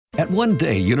At One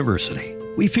Day University,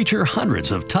 we feature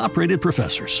hundreds of top-rated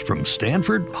professors from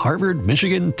Stanford, Harvard,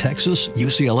 Michigan, Texas,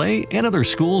 UCLA, and other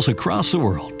schools across the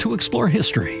world to explore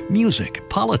history, music,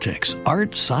 politics,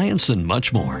 art, science, and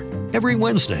much more. Every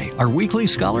Wednesday, our weekly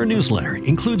scholar newsletter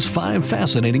includes 5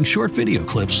 fascinating short video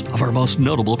clips of our most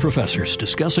notable professors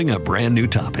discussing a brand new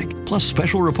topic, plus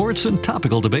special reports and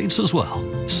topical debates as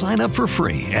well. Sign up for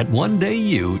free at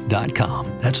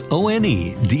onedayu.com. That's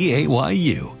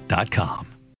ONEDAYU.com.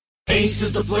 Ace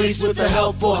is the place with the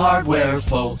helpful hardware,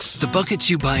 folks. The buckets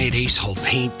you buy at Ace hold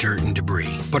paint, dirt, and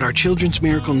debris. But our Children's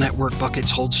Miracle Network buckets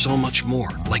hold so much more,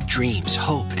 like dreams,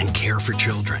 hope, and care for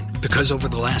children. Because over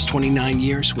the last 29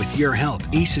 years, with your help,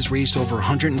 Ace has raised over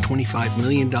 $125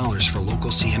 million for local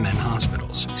CMN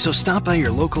hospitals. So stop by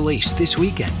your local Ace this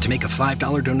weekend to make a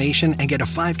 $5 donation and get a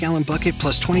 5-gallon bucket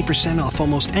plus 20% off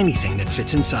almost anything that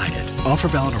fits inside it. Offer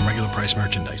valid on regular price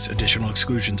merchandise. Additional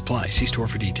exclusions apply. See store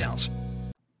for details.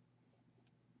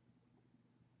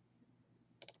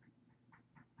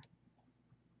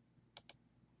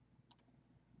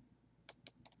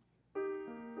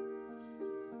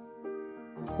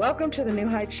 Welcome to the New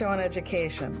Heights Show on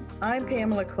Education. I'm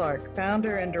Pamela Clark,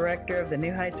 founder and director of the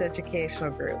New Heights Educational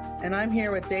Group, and I'm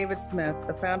here with David Smith,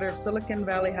 the founder of Silicon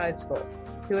Valley High School,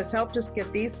 who has helped us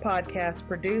get these podcasts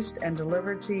produced and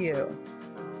delivered to you.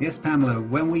 Yes, Pamela,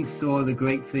 when we saw the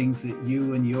great things that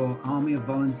you and your army of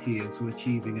volunteers were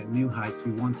achieving at New Heights,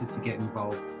 we wanted to get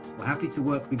involved. We're happy to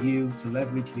work with you to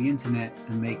leverage the internet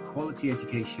and make quality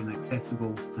education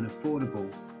accessible and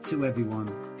affordable to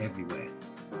everyone, everywhere.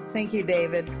 Thank you,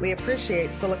 David. We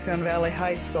appreciate Silicon Valley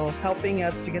High School helping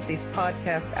us to get these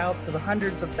podcasts out to the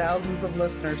hundreds of thousands of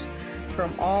listeners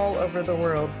from all over the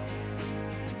world.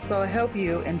 So I hope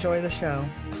you enjoy the show.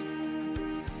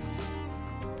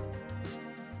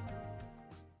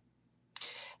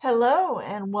 Hello,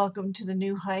 and welcome to the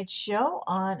New Heights Show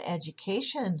on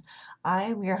Education. I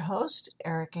am your host,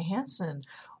 Erika Hanson.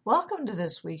 Welcome to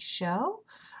this week's show.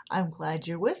 I'm glad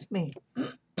you're with me.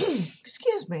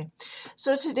 Excuse me.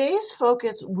 So today's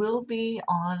focus will be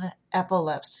on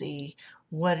epilepsy,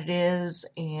 what it is,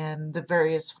 and the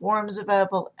various forms of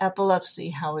epilepsy,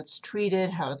 how it's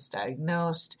treated, how it's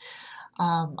diagnosed.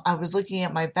 I was looking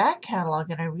at my back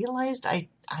catalog and I realized I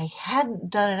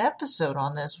hadn't done an episode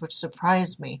on this, which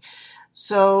surprised me.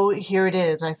 So here it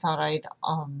is. I thought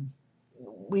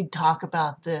we'd talk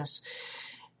about this.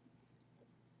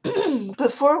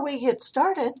 Before we get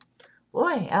started,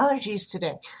 boy, allergies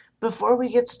today. Before we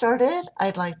get started,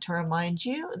 I'd like to remind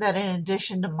you that in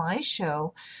addition to my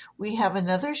show, we have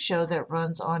another show that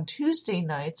runs on Tuesday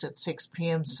nights at 6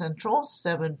 p.m. Central,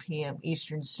 7 p.m.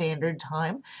 Eastern Standard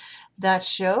Time. That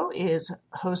show is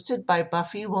hosted by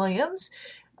Buffy Williams.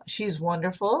 She's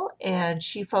wonderful, and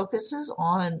she focuses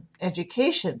on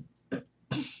education.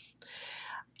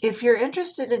 If you're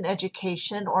interested in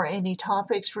education or any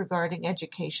topics regarding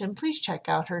education, please check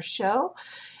out her show.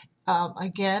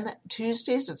 Again,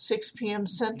 Tuesdays at 6 p.m.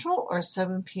 Central or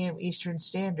 7 p.m. Eastern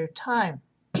Standard Time.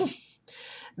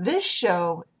 This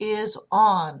show is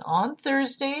on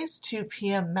Thursdays, 2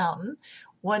 p.m. Mountain,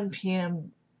 1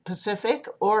 p.m. Pacific,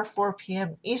 or 4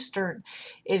 p.m. Eastern.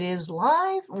 It is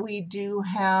live. We do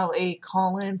have a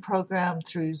call-in program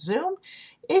through Zoom.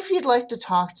 If you'd like to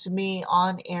talk to me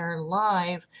on air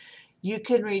live, you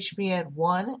can reach me at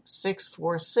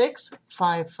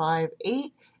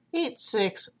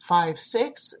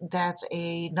 1-646-558-8656. That's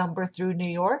a number through New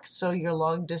York, so your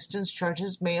long distance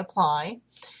charges may apply.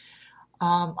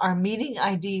 Our meeting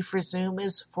ID for Zoom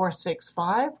is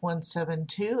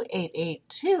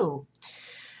 465-172-882.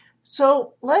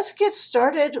 So let's get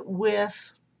started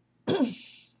with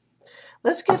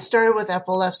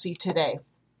epilepsy today.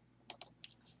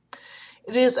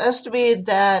 It is estimated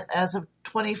that as of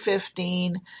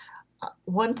 2015,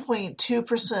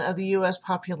 1.2% of the U.S.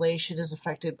 population is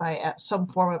affected by some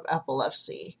form of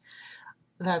epilepsy.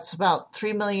 That's about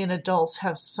 3 million adults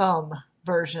have some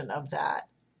version of that,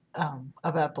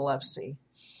 of epilepsy.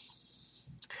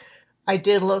 I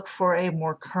did look for a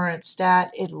more current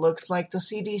stat. It looks like the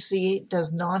CDC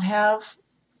does not have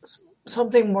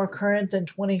something more current than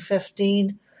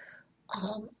 2015.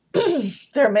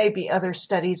 There may be other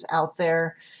studies out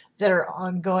there that are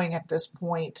ongoing at this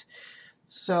point.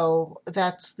 So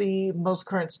that's the most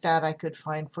current stat I could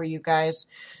find for you guys.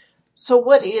 So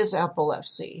what is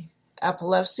epilepsy?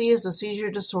 Epilepsy is a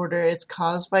seizure disorder. It's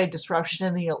caused by disruption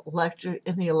in the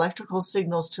electrical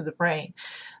signals to the brain.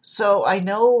 So I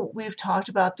know we've talked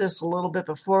about this a little bit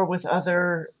before with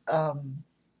other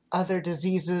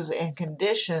diseases and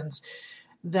conditions,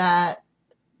 that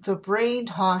the brain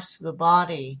talks to the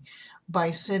body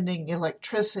by sending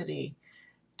electricity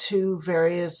to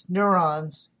various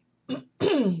neurons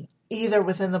either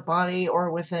within the body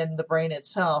or within the brain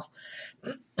itself.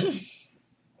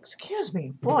 Excuse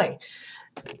me, boy.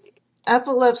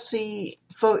 Epilepsy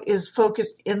is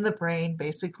focused in the brain.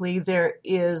 Basically, there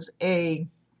is a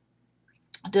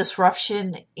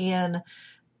disruption in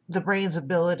the brain's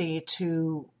ability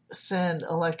to send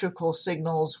electrical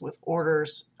signals with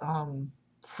orders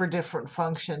for different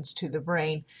functions to the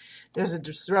brain. There's a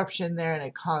disruption there, and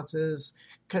it causes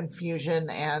confusion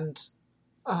and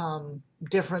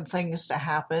different things to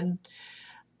happen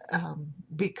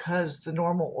because the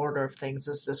normal order of things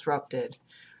is disrupted.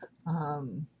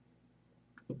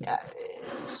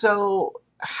 So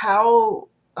how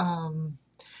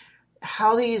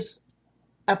these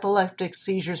epileptic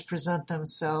seizures present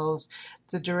themselves,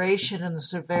 the duration and the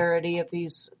severity of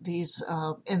these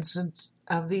instances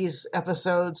of these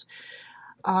episodes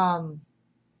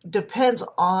depends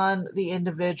on the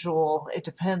individual. It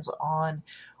depends on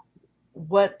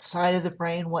what side of the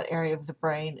brain, what area of the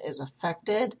brain is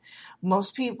affected.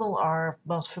 Most people are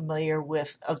most familiar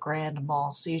with a grand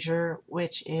mal seizure,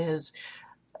 which is,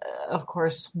 of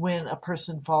course, when a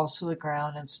person falls to the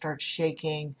ground and starts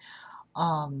shaking,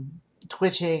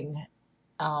 twitching,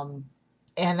 and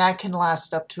that can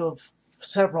last up to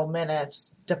several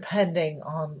minutes, depending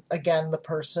on, again, the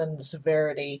person, the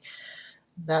severity,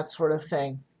 that sort of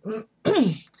thing.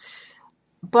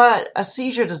 But a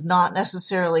seizure does not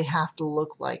necessarily have to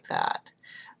look like that.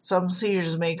 Some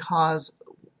seizures may cause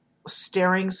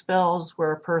staring spells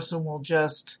where a person will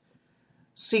just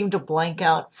seem to blank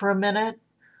out for a minute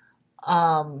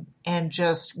and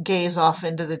just gaze off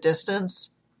into the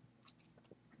distance.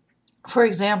 For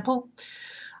example,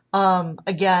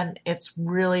 again, it's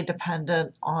really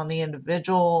dependent on the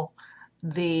individual,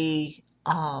 the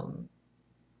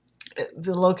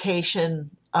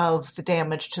location of the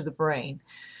damage to the brain.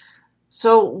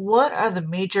 So what are the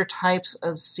major types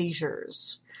of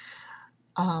seizures?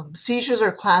 Seizures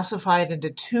are classified into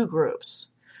two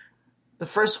groups. The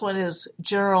first one is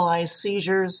generalized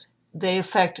seizures. They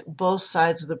affect both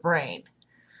sides of the brain.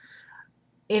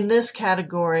 In this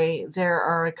category, there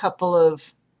are a couple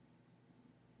of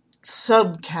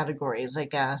subcategories, I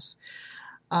guess.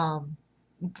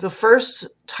 The first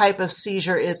type of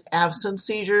seizure is absent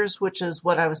seizures, which is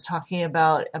what I was talking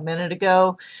about a minute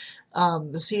ago.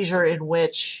 The seizure in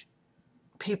which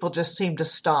people just seem to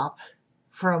stop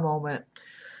for a moment.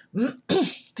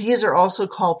 These are also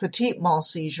called petit mal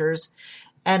seizures,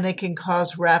 and they can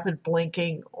cause rapid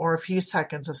blinking or a few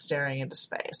seconds of staring into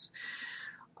space.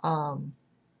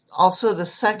 Also, the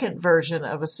second version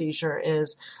of a seizure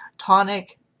is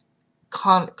tonic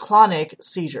clonic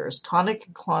seizures. Tonic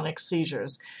and clonic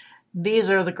seizures. These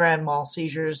are the grand mal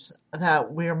seizures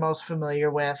that we are most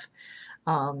familiar with.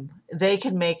 They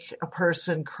can make a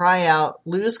person cry out,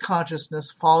 lose consciousness,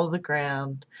 fall to the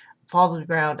ground,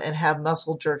 and have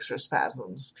muscle jerks or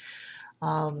spasms.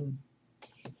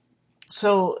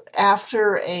 So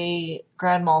after a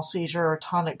grand mal seizure or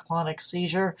tonic-clonic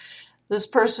seizure, this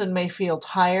person may feel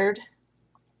tired,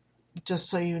 just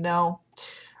so you know.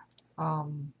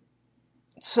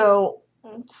 So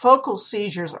focal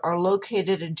seizures are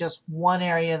located in just one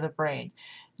area of the brain.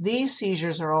 These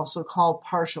seizures are also called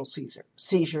partial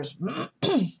seizures.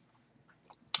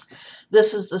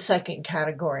 This is the second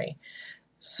category.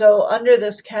 So under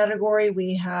this category,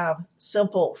 we have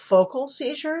simple focal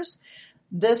seizures.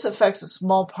 This affects a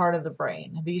small part of the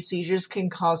brain. These seizures can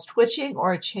cause twitching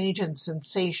or a change in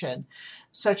sensation,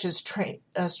 such as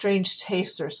strange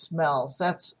tastes or smells.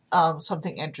 That's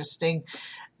something interesting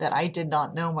that I did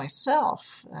not know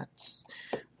myself. That's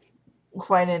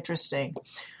quite interesting.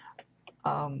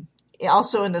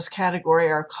 Also in this category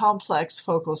are complex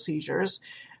focal seizures.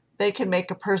 They can make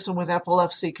a person with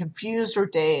epilepsy confused or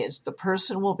dazed. The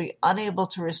person will be unable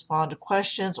to respond to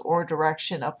questions or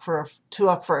direction up for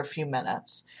a few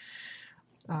minutes.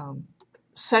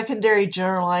 Secondary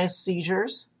generalized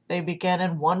seizures. They begin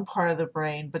in one part of the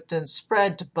brain but then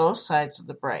spread to both sides of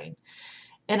the brain.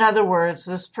 In other words,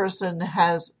 this person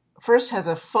first has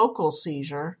a focal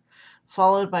seizure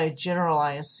followed by a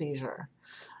generalized seizure.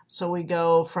 So we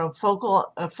go from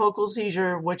a focal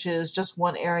seizure, which is just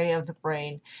one area of the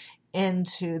brain,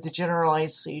 into the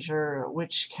generalized seizure,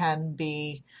 which can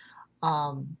be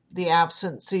the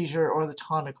absent seizure or the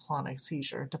tonic-clonic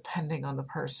seizure, depending on the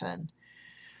person.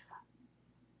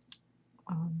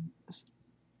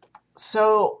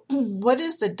 So what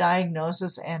is the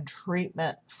diagnosis and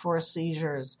treatment for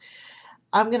seizures?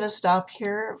 I'm going to stop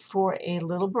here for a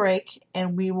little break,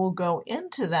 and we will go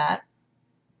into that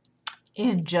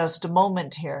in just a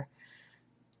moment here.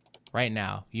 Right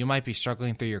now, you might be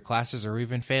struggling through your classes or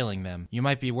even failing them. You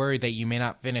might be worried that you may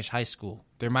not finish high school.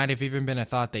 There might have even been a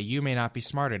thought that you may not be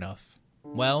smart enough.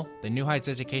 Well, the New Heights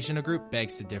Educational Group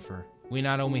begs to differ. We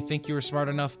not only think you are smart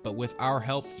enough, but with our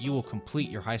help, you will complete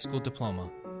your high school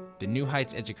diploma. The New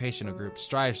Heights Educational Group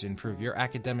strives to improve your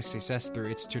academic success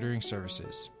through its tutoring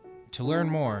services. To learn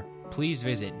more, please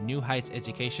visit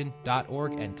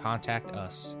newheightseducation.org and contact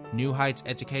us. New Heights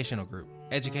Educational Group,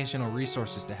 educational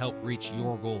resources to help reach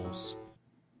your goals.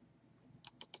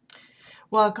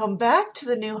 Welcome back to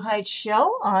the New Heights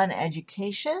Show on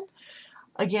education.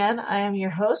 Again, I am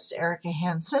your host, Erika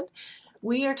Hanson.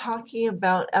 We are talking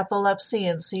about epilepsy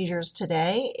and seizures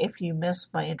today. If you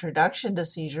missed my introduction to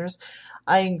seizures,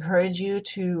 I encourage you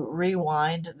to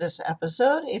rewind this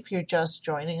episode. If you're just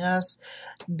joining us,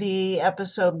 the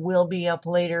episode will be up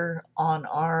later on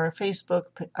our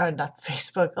on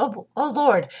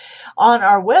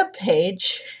our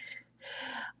webpage.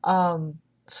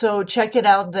 So check it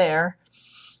out there.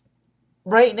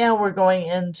 Right now we're going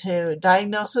into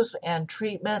diagnosis and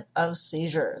treatment of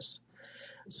seizures.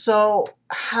 So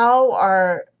how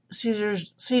are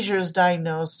seizures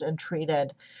diagnosed and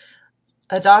treated?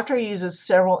 A doctor uses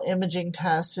several imaging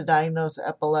tests to diagnose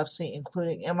epilepsy,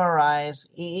 including MRIs,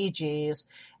 EEGs,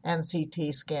 and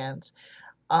CT scans.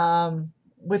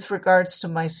 With regards to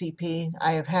my CP,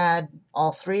 I have had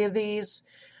all three of these.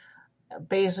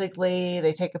 Basically,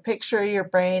 they take a picture of your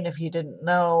brain. If you didn't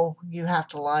know, you have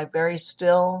to lie very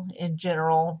still in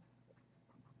general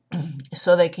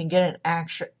so they can get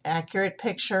an accurate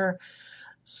picture.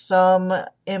 Some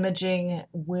imaging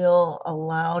will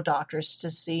allow doctors to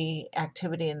see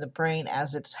activity in the brain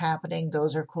as it's happening.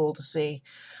 Those are cool to see.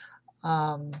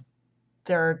 There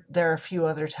are a few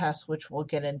other tests which we'll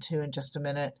get into in just a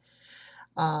minute.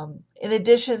 In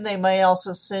addition, they may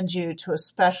also send you to a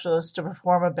specialist to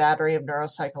perform a battery of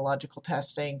neuropsychological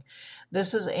testing.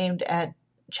 This is aimed at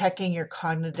checking your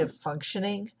cognitive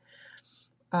functioning,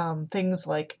 things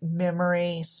like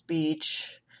memory,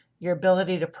 speech, your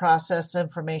ability to process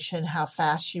information, how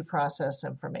fast you process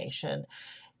information,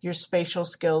 your spatial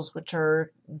skills, which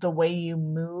are the way you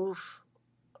move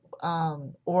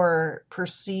or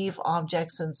perceive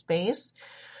objects in space.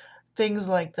 Things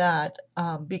like that,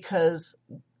 because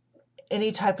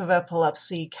any type of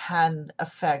epilepsy can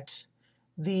affect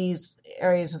these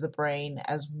areas of the brain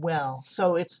as well.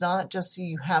 So it's not just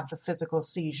you have the physical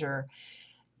seizure.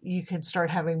 You can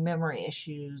start having memory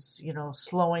issues,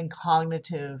 slowing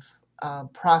cognitive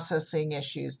processing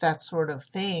issues, that sort of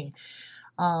thing.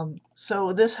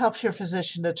 So this helps your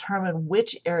physician determine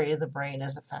which area of the brain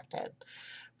is affected.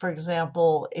 For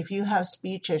example, if you have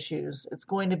speech issues, it's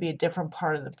going to be a different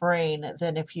part of the brain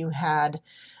than if you had,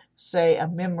 say, a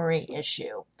memory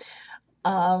issue.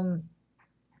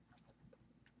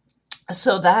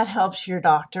 So that helps your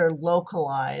doctor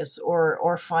localize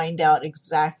or find out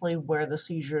exactly where the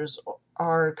seizures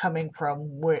are coming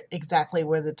from, exactly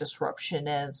where the disruption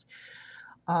is.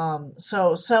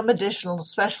 So some additional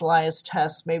specialized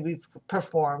tests may be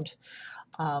performed,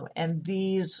 and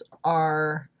these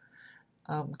are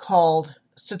called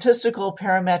statistical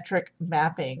parametric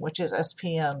mapping, which is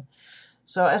SPM.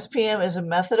 So SPM is a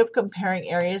method of comparing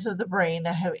areas of the brain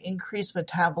that have increased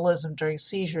metabolism during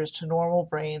seizures to normal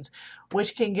brains,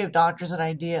 which can give doctors an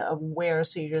idea of where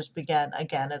seizures began.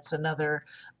 Again, it's another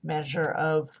measure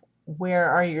of where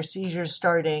are your seizures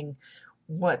starting,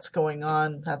 what's going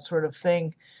on, that sort of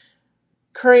thing.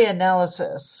 Curie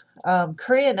analysis.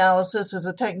 Curie analysis is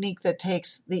a technique that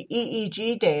takes the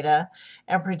EEG data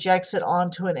and projects it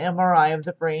onto an MRI of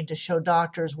the brain to show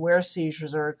doctors where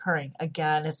seizures are occurring.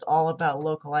 Again, it's all about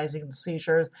localizing the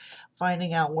seizures,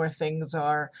 finding out where things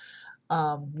are,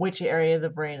 which area of the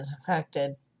brain is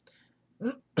affected.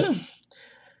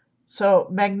 So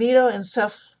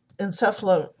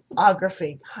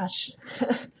magnetoencephalography. Gosh,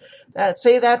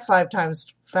 say that 5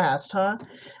 times fast, huh?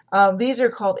 These are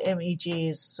called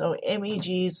MEGs. So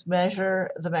MEGs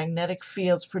measure the magnetic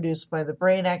fields produced by the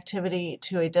brain activity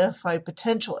to identify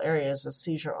potential areas of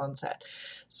seizure onset.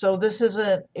 So this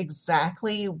isn't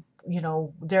exactly,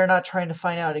 they're not trying to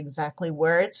find out exactly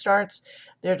where it starts.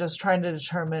 They're just trying to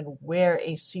determine where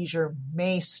a seizure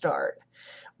may start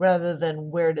rather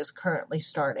than where it is currently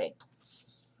starting.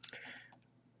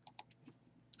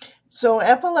 So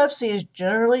epilepsy is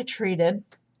generally treated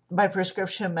by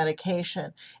prescription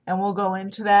medication, and we'll go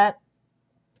into that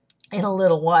in a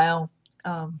little while,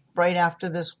 right after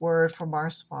this word from our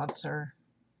sponsor.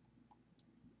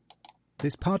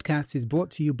 This podcast is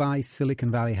brought to you by Silicon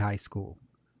Valley High School,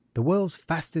 the world's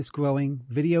fastest growing,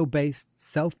 video-based,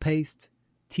 self-paced,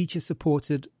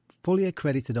 teacher-supported, fully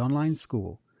accredited online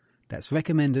school that's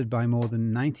recommended by more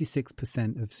than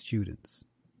 96% of students.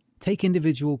 Take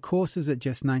individual courses at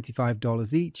just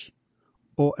 $95 each,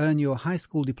 or earn your high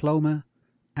school diploma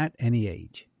at any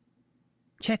age.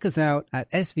 Check us out at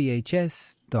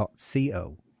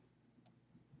svhs.co.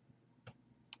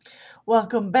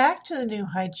 Welcome back to the New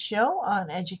Heights Show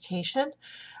on Education.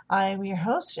 I'm your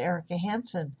host, Erika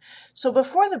Hanson. So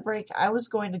before the break, I was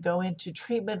going to go into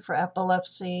treatment for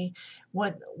epilepsy,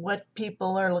 what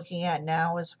people are looking at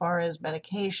now as far as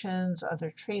medications,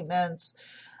 other treatments,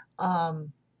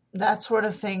 that sort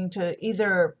of thing to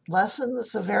either lessen the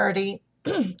severity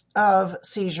of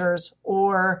seizures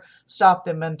or stop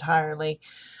them entirely.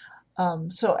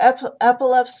 So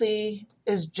epilepsy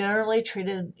is generally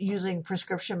treated using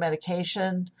prescription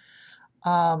medication,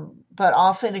 but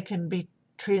often it can be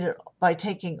treated by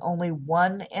taking only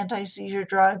one anti-seizure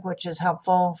drug, which is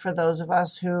helpful for those of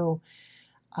us who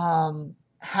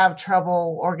have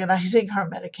trouble organizing our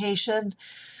medication.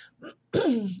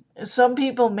 Some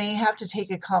people may have to take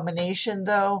a combination,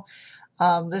 though.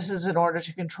 This is in order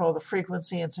to control the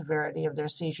frequency and severity of their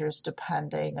seizures,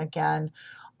 depending, again,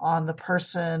 on the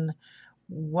person,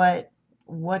 what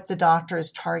the doctor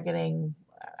is targeting,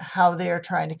 how they are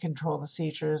trying to control the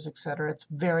seizures, etc. It's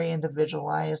very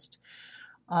individualized.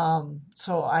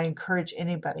 So I encourage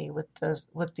anybody with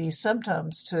these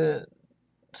symptoms to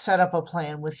set up a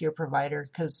plan with your provider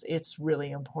because it's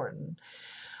really important.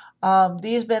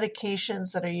 These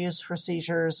medications that are used for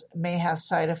seizures may have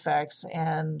side effects,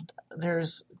 and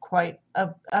there's quite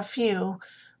a few,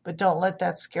 but don't let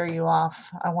that scare you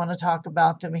off. I want to talk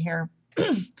about them here.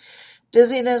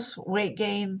 Dizziness, weight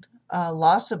gain,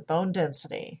 loss of bone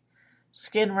density,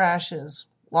 skin rashes,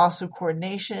 loss of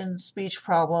coordination, speech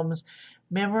problems,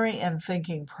 memory and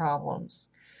thinking problems.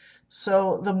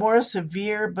 So the more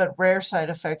severe but rare side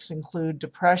effects include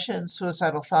depression,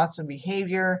 suicidal thoughts and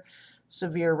behavior,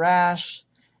 severe rash,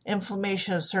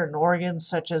 inflammation of certain organs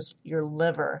such as your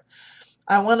liver.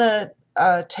 I want to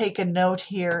take a note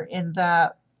here in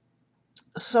that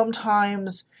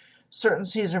sometimes certain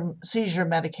seizure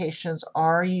medications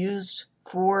are used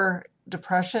for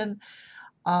depression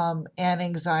and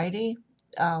anxiety,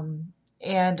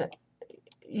 and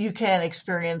you can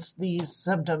experience these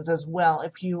symptoms as well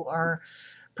if you are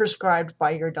prescribed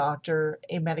by your doctor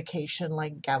a medication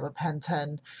like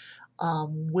gabapentin,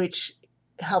 which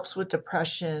helps with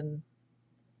depression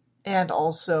and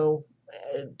also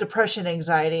depression,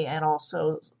 anxiety, and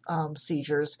also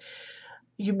seizures.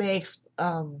 You may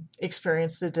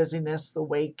experience the dizziness, the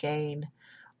weight gain,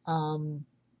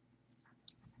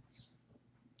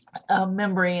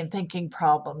 memory and thinking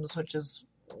problems,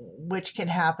 which can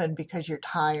happen because you're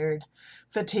tired.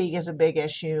 Fatigue is a big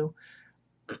issue.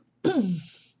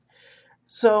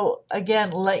 So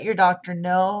again, let your doctor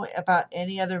know about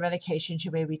any other medications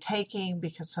you may be taking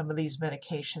because some of these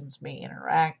medications may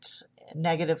interact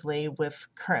negatively with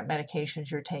current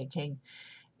medications you're taking,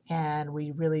 and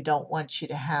we really don't want you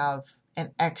to have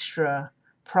an extra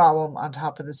problem on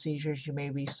top of the seizures you may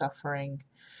be suffering.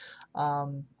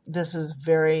 This is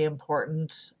very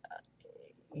important.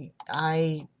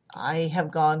 I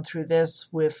have gone through this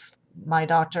with my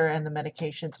doctor and the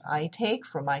medications I take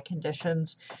for my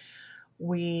conditions.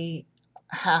 We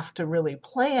have to really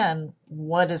plan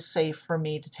what is safe for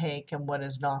me to take and what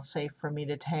is not safe for me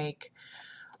to take.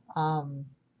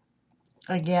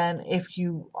 Again, if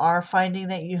you are finding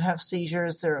that you have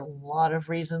seizures, there are a lot of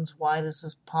reasons why this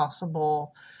is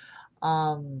possible.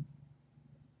 And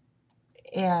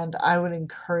I would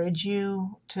encourage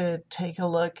you to take a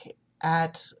look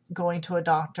at going to a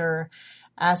doctor,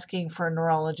 asking for a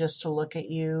neurologist to look at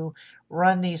you,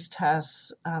 run these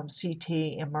tests,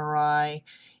 CT, MRI,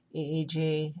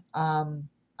 EEG.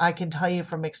 I can tell you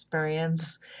from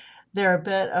experience, they're a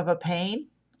bit of a pain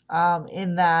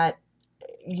in that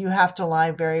you have to lie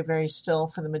very, very still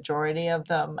for the majority of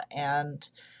them, and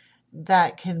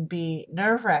that can be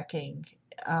nerve-wracking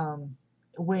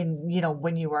when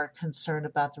you are concerned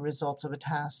about the results of a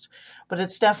test. But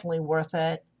it's definitely worth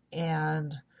it,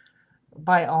 and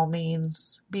by all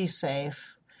means, be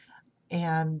safe.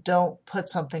 And don't put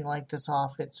something like this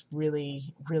off. It's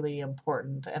really, really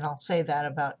important. And I'll say that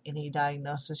about any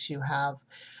diagnosis you have.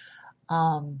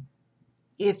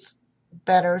 It's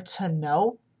better to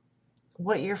know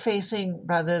what you're facing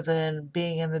rather than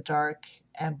being in the dark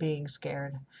and being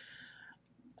scared.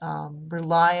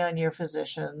 Rely on your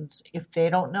physicians. If they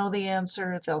don't know the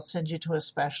answer, they'll send you to a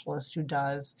specialist who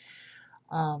does.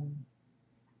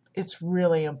 It's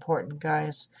really important,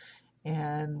 guys.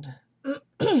 And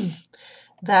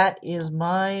that is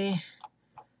my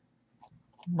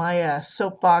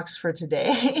soapbox for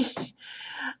today.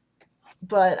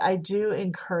 But I do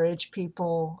encourage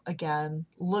people, again,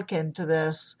 look into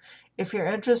this. If you're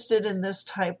interested in this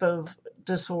type of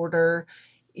disorder,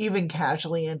 even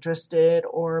casually interested,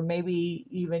 or maybe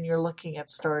even you're looking at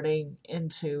starting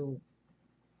into,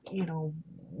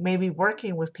 maybe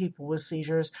working with people with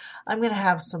seizures, I'm going to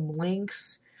have some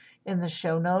links in the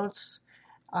show notes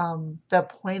that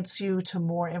points you to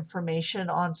more information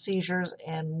on seizures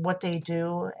and what they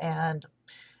do and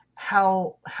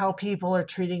how people are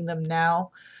treating them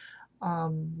now.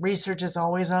 Research is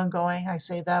always ongoing. I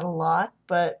say that a lot,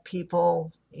 but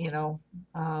people,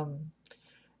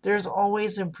 there's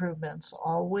always improvements,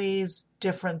 always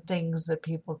different things that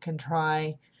people can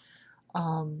try.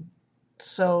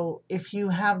 So if you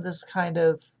have these kind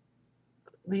of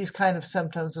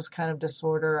symptoms, this kind of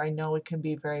disorder, I know it can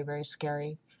be very, very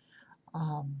scary.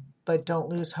 But don't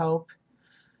lose hope.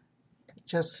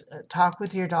 Just talk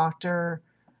with your doctor.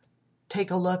 Take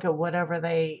a look at whatever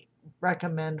they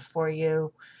recommend for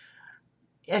you.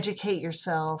 Educate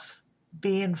yourself.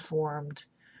 Be informed.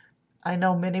 I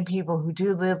know many people who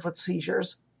do live with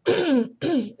seizures.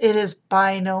 It is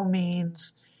by no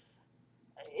means,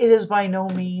 the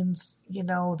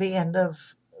end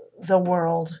of the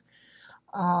world.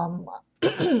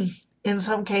 In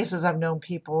some cases, I've known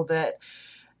people that,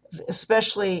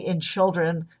 especially in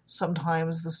children,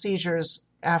 sometimes the seizures,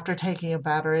 after taking a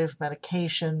battery of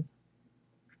medication,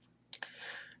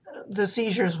 the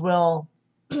seizures will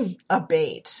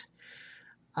abate.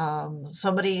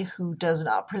 Somebody who does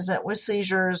not present with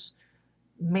seizures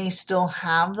may still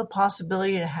have the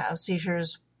possibility to have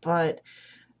seizures, but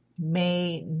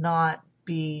may not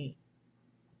be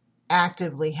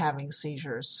actively having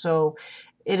seizures. So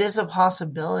it is a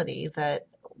possibility that,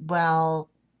 well,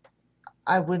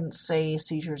 I wouldn't say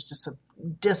seizures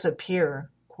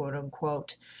disappear, quote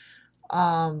unquote.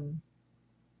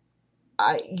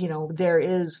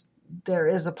 There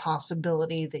is a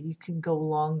possibility that you can go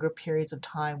longer periods of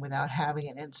time without having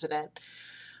an incident.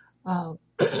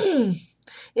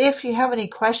 If you have any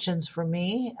questions for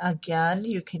me, again,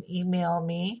 you can email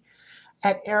me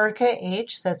at Erika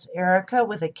H, that's Erika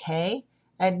with a K,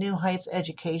 at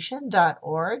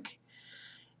newheightseducation.org.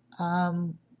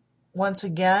 Once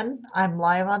again, I'm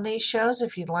live on these shows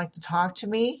if you'd like to talk to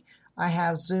me. I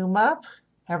have Zoom up.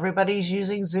 Everybody's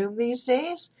using Zoom these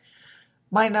days.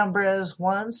 My number is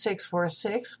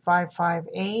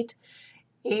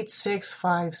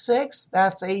 1-646-558-8656.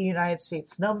 That's a United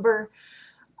States number.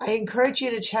 I encourage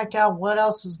you to check out what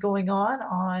else is going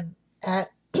on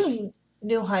at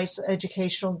New Heights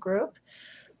Educational Group.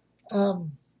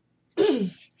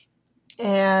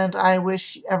 And I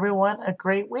wish everyone a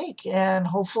great week. And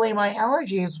hopefully my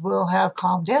allergies will have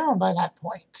calmed down by that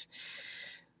point.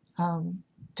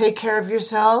 Take care of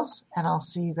yourselves, and I'll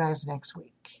see you guys next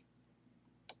week.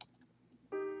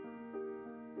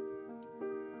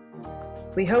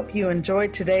 We hope you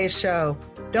enjoyed today's show.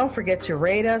 Don't forget to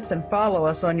rate us and follow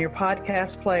us on your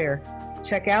podcast player.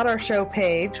 Check out our show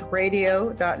page,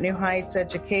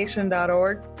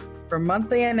 radio.newheightseducation.org, for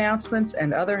monthly announcements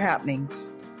and other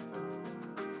happenings.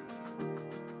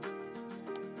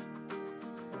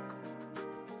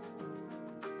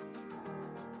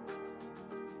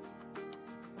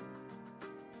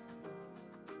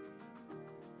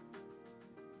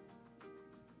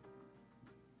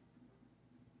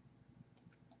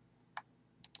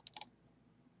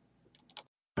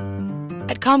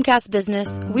 At Comcast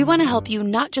Business, we want to help you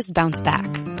not just bounce back,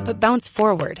 but bounce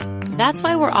forward. That's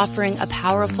why we're offering a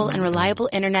powerful and reliable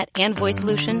internet and voice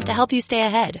solution to help you stay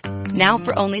ahead. Now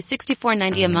for only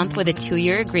 $64.90 a month with a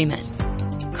 2-year agreement.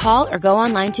 Call or go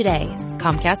online today.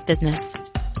 Comcast Business.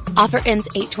 Offer ends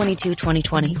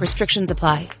 8/22/2020. Restrictions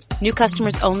apply. New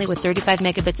customers only with 35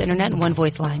 megabits internet and 1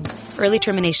 voice line. Early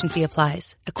termination fee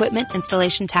applies. Equipment,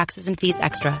 installation, taxes, and fees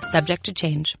extra. Subject to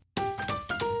change.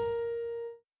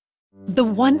 The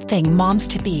one thing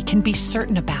moms-to-be can be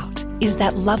certain about is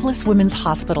that Loveless Women's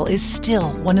Hospital is still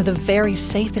one of the very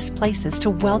safest places to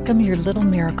welcome your little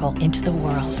miracle into the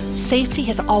world. Safety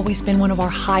has always been one of our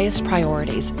highest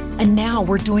priorities, and now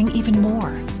we're doing even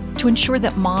more to ensure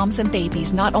that moms and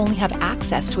babies not only have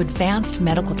access to advanced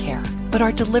medical care, but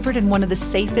are delivered in one of the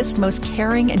safest, most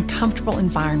caring, and comfortable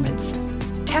environments.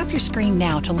 Tap your screen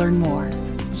now to learn more.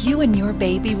 You and your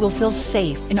baby will feel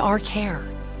safe in our care.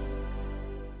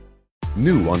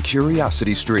 New on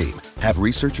Curiosity Stream. Have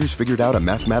researchers figured out a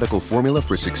mathematical formula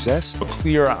for success? A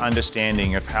clearer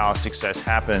understanding of how success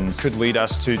happens could lead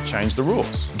us to change the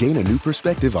rules. Gain a new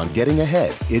perspective on getting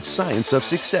ahead. It's Science of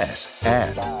Success.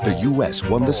 And the U.S.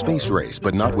 won the space race,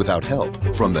 but not without help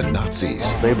from the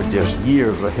Nazis. They were just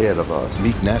years ahead of us.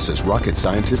 Meet NASA's rocket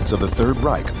scientists of the Third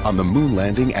Reich on the moon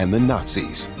landing and the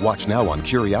Nazis. Watch now on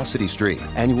Curiosity Stream.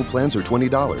 Annual plans are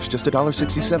 $20, just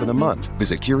 $1.67 a month.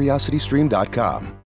 Visit curiositystream.com.